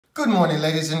Good morning,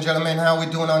 ladies and gentlemen. How we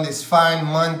doing on this fine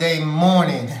Monday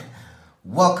morning?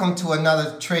 Welcome to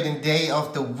another trading day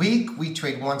of the week. We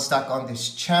trade one stock on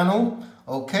this channel.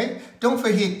 Okay, don't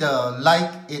forget the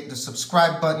like, hit the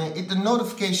subscribe button, hit the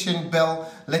notification bell,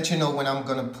 let you know when I'm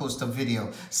gonna post a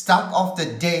video. Stock of the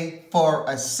day for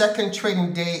a second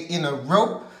trading day in a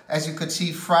row. As you could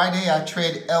see, Friday I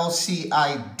trade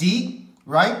LCID,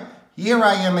 right? Here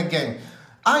I am again.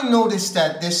 I noticed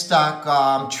that this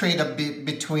stock trade a bit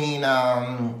between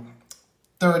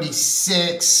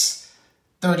 36,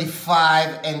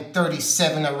 35, and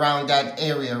 37 around that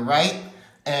area, right?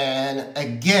 And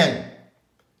again,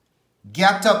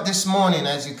 gapped up this morning,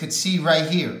 as you could see right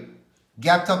here.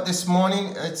 Gapped up this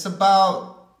morning. It's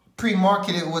about,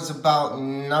 pre-market it was about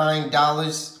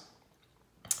 $9.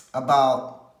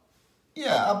 About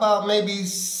maybe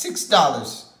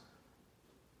 $6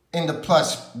 in the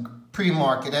plus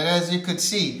pre-market. And as you could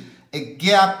see, it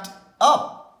gapped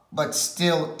up, but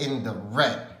still in the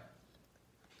red.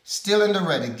 Still in the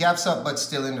red. It gaps up, but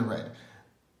still in the red.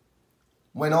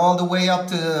 Went all the way up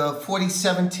to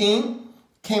 40.17.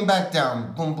 Came back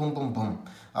down. Boom, boom, boom, boom.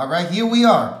 All right, here we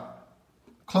are.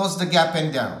 Close the gap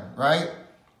and down, right?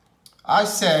 I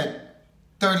said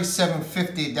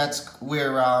 37.50. That's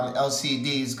where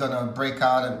LCD is going to break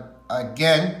out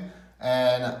again.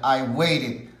 And I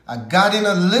waited. I got in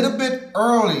a little bit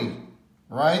early,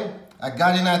 right? I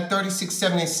got in at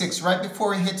 36.76 right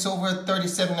before it hits over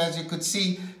 37. As you could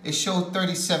see, it showed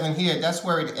 37 here. That's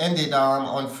where it ended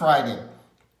on Friday,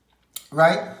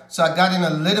 right? So I got in a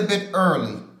little bit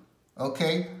early,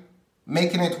 okay?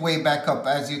 Making its way back up.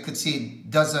 As you could see, it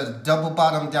does a double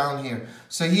bottom down here.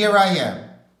 So here I am,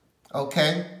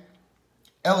 okay?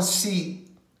 LCID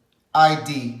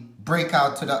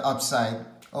breakout to the upside,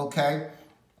 okay?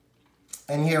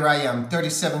 And here I am,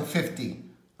 37.50,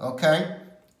 okay?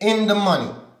 In the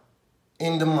money,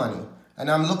 in the money.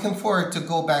 And I'm looking for it to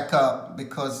go back up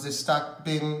because this stock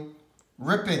been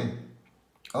ripping,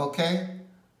 okay?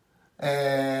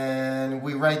 And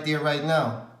we right there right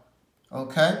now,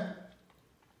 okay?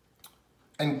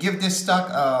 And give this stock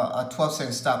a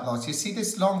 12-cent stop loss. You see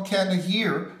this long candle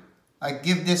here? I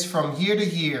give this from here to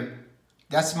here.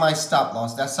 That's my stop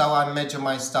loss. That's how I measure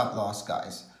my stop loss,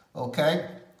 guys, okay?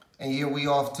 And here we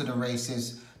off to the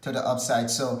races, to the upside.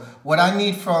 So what I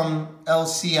need from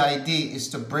LCID is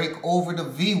to break over the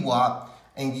VWAP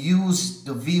and use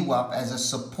the VWAP as a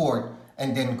support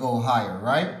and then go higher,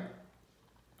 right?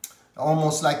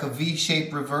 Almost like a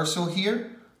V-shaped reversal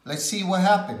here. Let's see what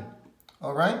happened,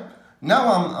 all right? Now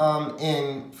I'm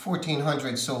in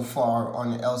 1400 so far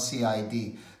on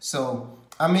LCID. So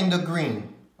I'm in the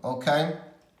green, okay?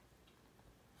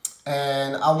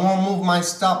 And I won't move my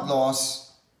stop loss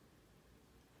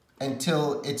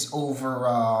until it's over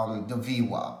the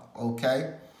VWAP,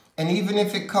 okay? And even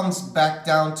if it comes back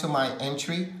down to my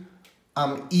entry,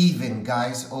 I'm even,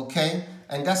 guys, okay?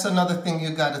 And that's another thing you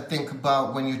got to think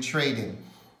about when you're trading.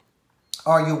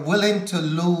 Are you willing to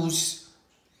lose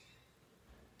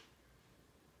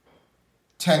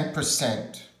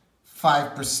 10%,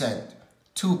 5%,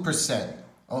 2%,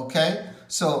 okay?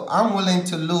 So I'm willing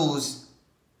to lose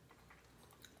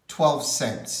 12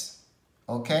 cents,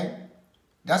 okay?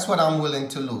 That's what I'm willing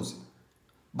to lose.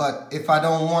 But if I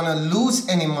don't want to lose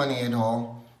any money at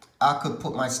all, I could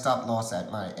put my stop loss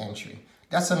at my entry.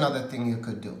 That's another thing you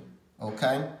could do,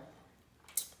 okay?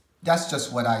 That's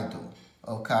just what I do,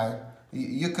 okay?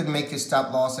 You could make your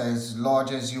stop loss as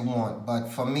large as you want. But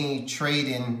for me,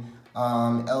 trading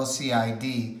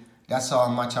LCID, that's how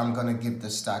much I'm going to give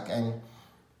the stock. And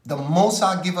the most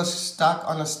I'll give a stock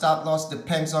on a stop loss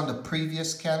depends on the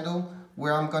previous candle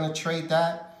where I'm going to trade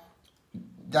that.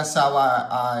 That's how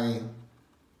I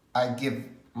give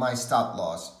my stop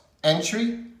loss.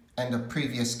 Entry and the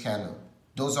previous candle.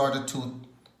 Those are the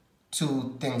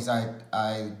two things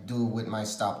I do with my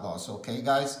stop loss. Okay,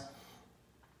 guys?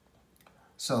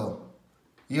 So,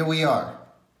 here we are.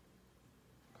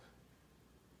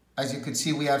 As you can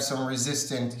see, we have some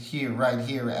resistance here, right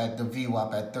here at the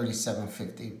VWAP at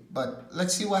 37.50. But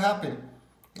let's see what happened.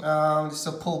 This is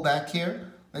a pullback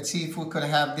here. Let's see if we could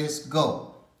have this go.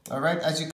 All right, as you